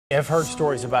I've heard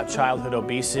stories about childhood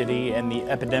obesity and the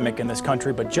epidemic in this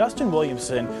country, but Justin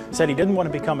Williamson said he didn't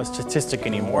want to become a statistic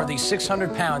anymore. The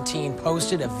 600-pound teen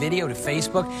posted a video to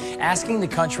Facebook asking the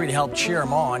country to help cheer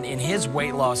him on in his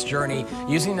weight loss journey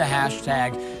using the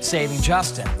hashtag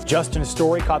 #SavingJustin. Justin's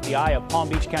story caught the eye of Palm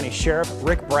Beach County Sheriff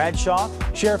Rick Bradshaw.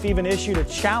 Sheriff even issued a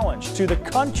challenge to the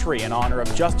country in honor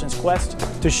of Justin's quest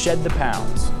to shed the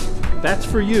pounds. That's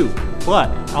for you, but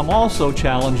I'm also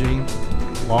challenging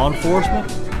law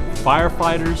enforcement,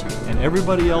 firefighters, and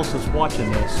everybody else that's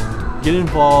watching this. Get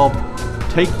involved,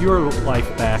 take your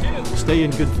life back, stay in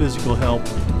good physical health,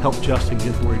 help Justin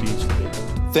get where he needs to be.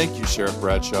 Thank you, Sheriff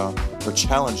Bradshaw, for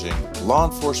challenging law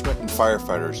enforcement and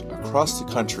firefighters across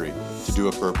the country to do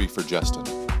a burpee for Justin.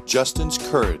 Justin's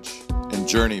courage and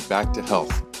journey back to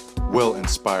health will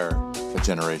inspire a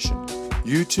generation.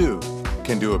 You too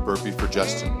can do a burpee for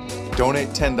Justin. Donate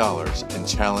 $10 and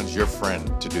challenge your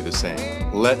friend to do the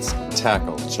same. Let's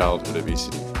tackle childhood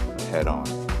obesity head on.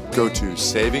 Go to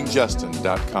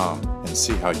savingjustin.com and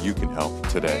see how you can help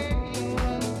today.